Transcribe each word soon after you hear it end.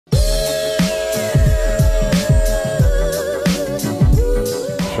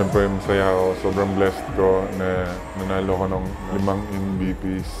Siyempre, masaya ako. Sobrang blessed ko na nanalo ko ng 5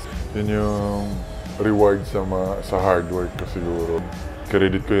 MVPs. Yun yung reward sa hard work ko siguro.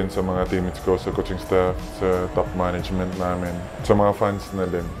 Credit ko yun sa mga teammates ko, sa coaching staff, sa top management namin, sa mga fans na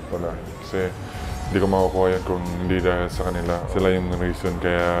din pala. Kasi hindi ko makukuha yan kung hindi dahil sa kanila. Sila yung reason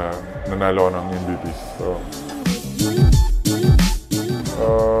kaya nanalo ko ng MVPs. So,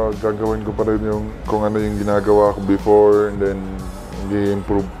 gagawin ko pa rin yung kung ano yung ginagawa ko before and then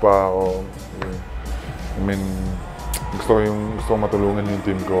i-improve pa ako. I mean, gusto ko matulungan yung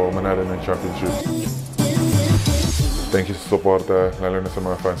team ko manalo ng championship. Thank you sa suporta, lalo na sa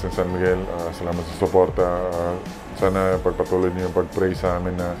mga fans ng San Miguel. Salamat sa suporta. Sana pagpatuloy niyo yung pag-pray sa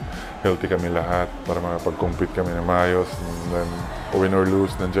amin na healthy kami lahat para makapag-compete kami na maayos. And then, win or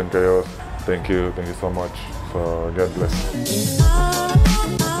lose, nandyan kayo. Thank you so much. So, God bless.